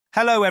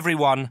Hello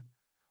everyone.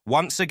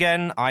 Once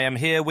again, I am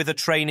here with a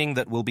training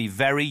that will be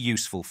very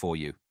useful for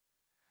you.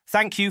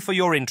 Thank you for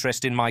your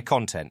interest in my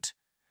content.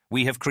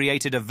 We have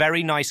created a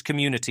very nice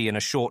community in a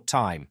short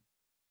time.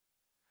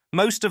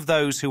 Most of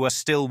those who are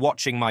still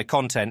watching my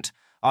content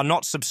are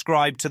not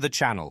subscribed to the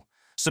channel.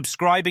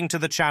 Subscribing to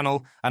the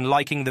channel and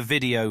liking the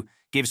video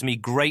gives me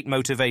great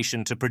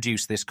motivation to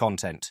produce this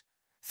content.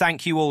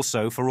 Thank you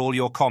also for all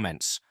your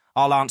comments.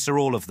 I'll answer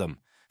all of them.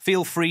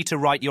 Feel free to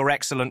write your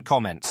excellent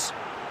comments.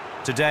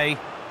 Today,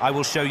 I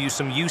will show you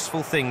some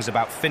useful things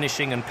about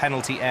finishing and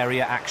penalty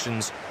area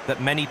actions that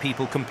many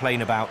people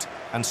complain about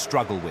and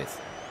struggle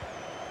with.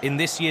 In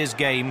this year's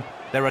game,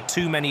 there are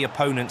too many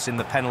opponents in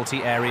the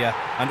penalty area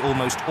and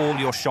almost all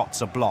your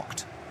shots are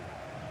blocked.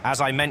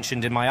 As I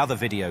mentioned in my other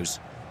videos,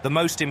 the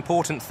most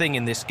important thing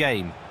in this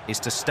game is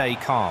to stay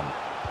calm.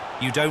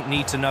 You don't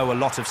need to know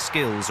a lot of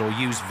skills or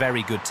use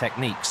very good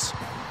techniques.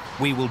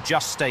 We will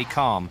just stay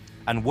calm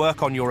and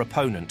work on your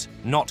opponent,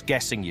 not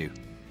guessing you.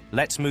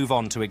 Let's move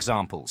on to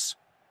examples.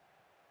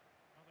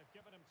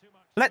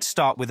 Let's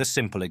start with a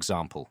simple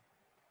example.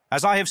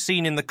 As I have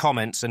seen in the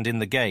comments and in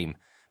the game,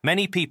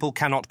 many people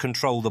cannot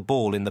control the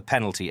ball in the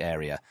penalty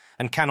area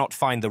and cannot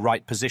find the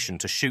right position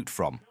to shoot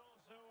from.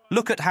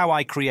 Look at how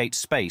I create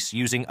space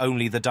using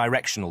only the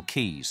directional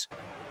keys.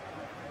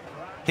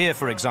 Here,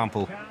 for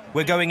example,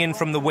 we're going in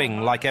from the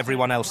wing like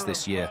everyone else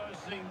this year.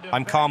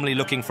 I'm calmly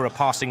looking for a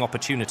passing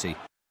opportunity.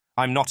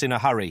 I'm not in a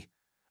hurry.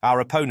 Our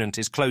opponent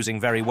is closing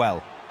very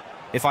well.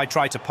 If I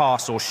try to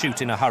pass or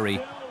shoot in a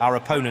hurry, our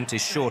opponent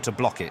is sure to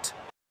block it.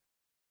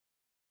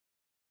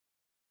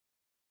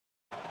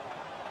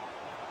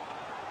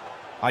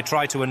 I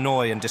try to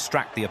annoy and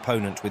distract the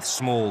opponent with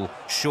small,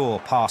 sure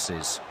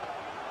passes.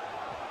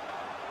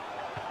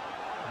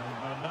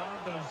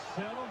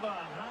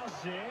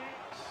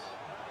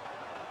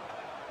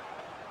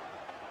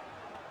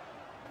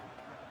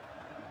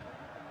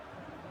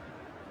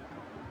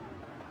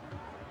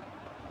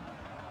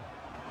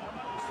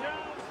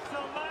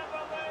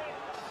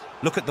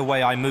 Look at the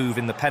way I move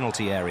in the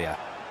penalty area,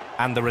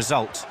 and the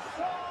result.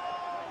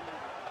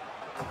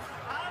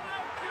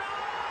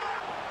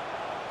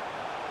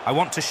 I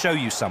want to show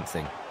you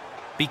something.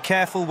 Be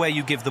careful where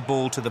you give the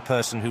ball to the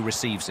person who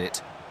receives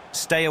it.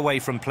 Stay away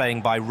from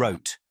playing by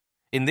rote.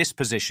 In this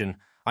position,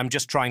 I'm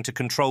just trying to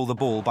control the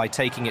ball by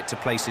taking it to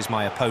places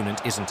my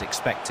opponent isn't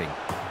expecting.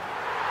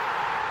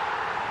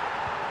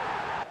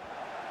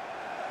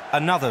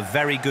 Another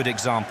very good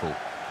example.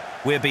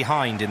 We're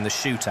behind in the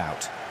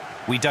shootout.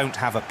 We don't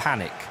have a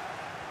panic.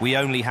 We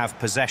only have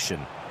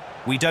possession.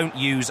 We don't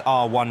use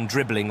R1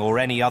 dribbling or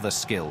any other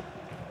skill.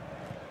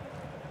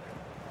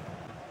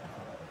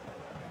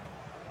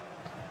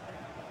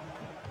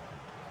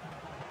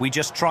 We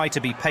just try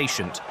to be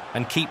patient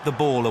and keep the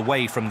ball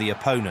away from the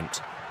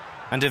opponent.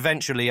 And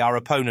eventually our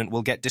opponent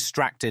will get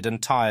distracted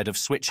and tired of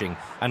switching,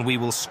 and we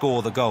will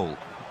score the goal.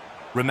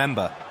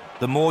 Remember,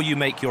 the more you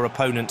make your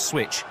opponent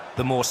switch,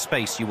 the more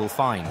space you will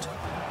find.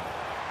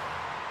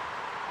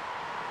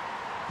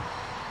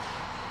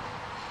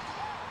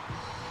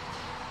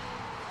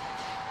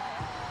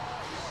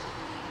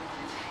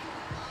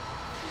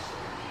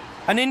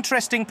 An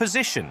interesting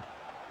position.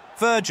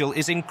 Virgil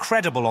is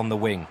incredible on the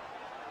wing.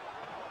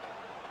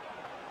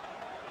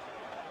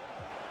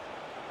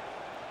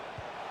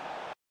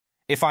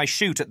 If I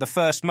shoot at the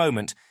first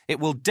moment, it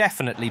will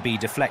definitely be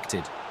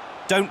deflected.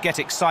 Don't get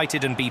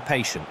excited and be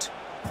patient.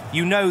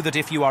 You know that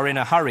if you are in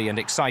a hurry and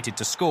excited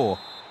to score,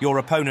 your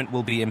opponent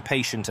will be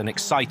impatient and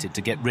excited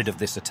to get rid of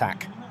this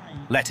attack.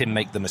 Let him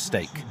make the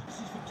mistake.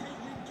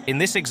 In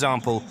this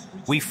example,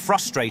 we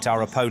frustrate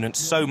our opponent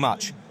so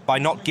much by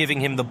not giving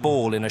him the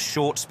ball in a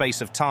short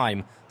space of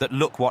time that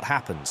look what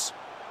happens.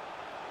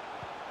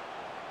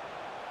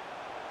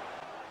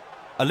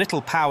 A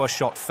little power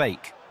shot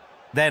fake.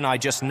 Then I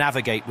just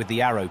navigate with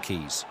the arrow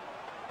keys.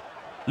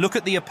 Look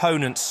at the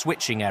opponent's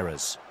switching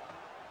errors.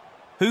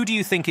 Who do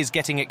you think is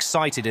getting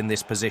excited in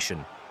this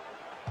position?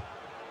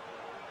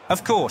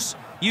 Of course,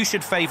 you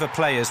should favor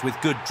players with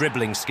good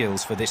dribbling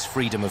skills for this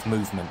freedom of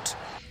movement.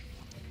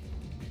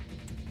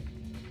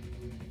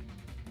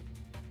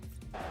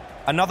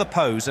 Another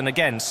pose, and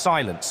again,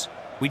 silence.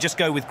 We just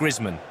go with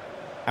Griezmann,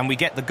 and we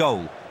get the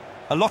goal.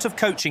 A lot of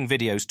coaching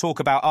videos talk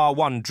about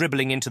R1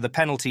 dribbling into the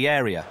penalty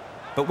area,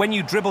 but when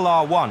you dribble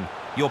R1,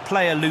 your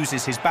player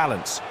loses his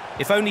balance,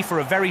 if only for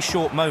a very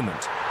short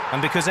moment,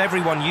 and because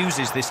everyone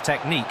uses this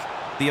technique,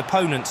 the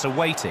opponents are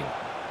waiting.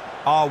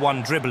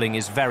 R1 dribbling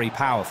is very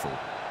powerful,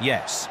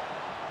 yes,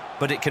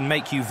 but it can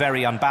make you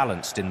very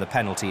unbalanced in the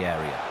penalty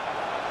area.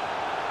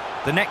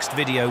 The next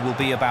video will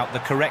be about the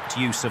correct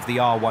use of the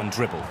R1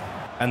 dribble,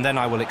 and then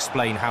I will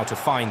explain how to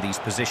find these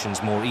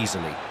positions more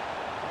easily.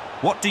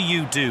 What do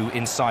you do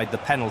inside the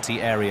penalty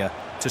area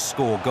to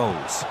score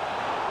goals?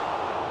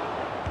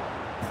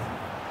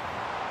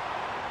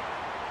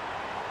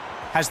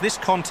 Has this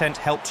content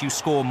helped you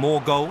score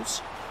more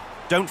goals?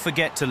 Don't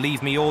forget to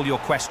leave me all your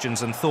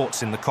questions and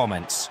thoughts in the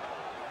comments.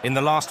 In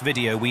the last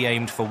video, we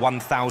aimed for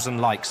 1,000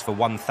 likes for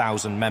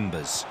 1,000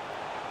 members.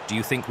 Do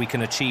you think we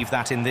can achieve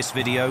that in this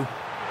video?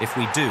 If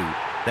we do,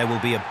 There will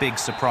be a big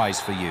surprise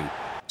for you.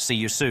 See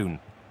you soon.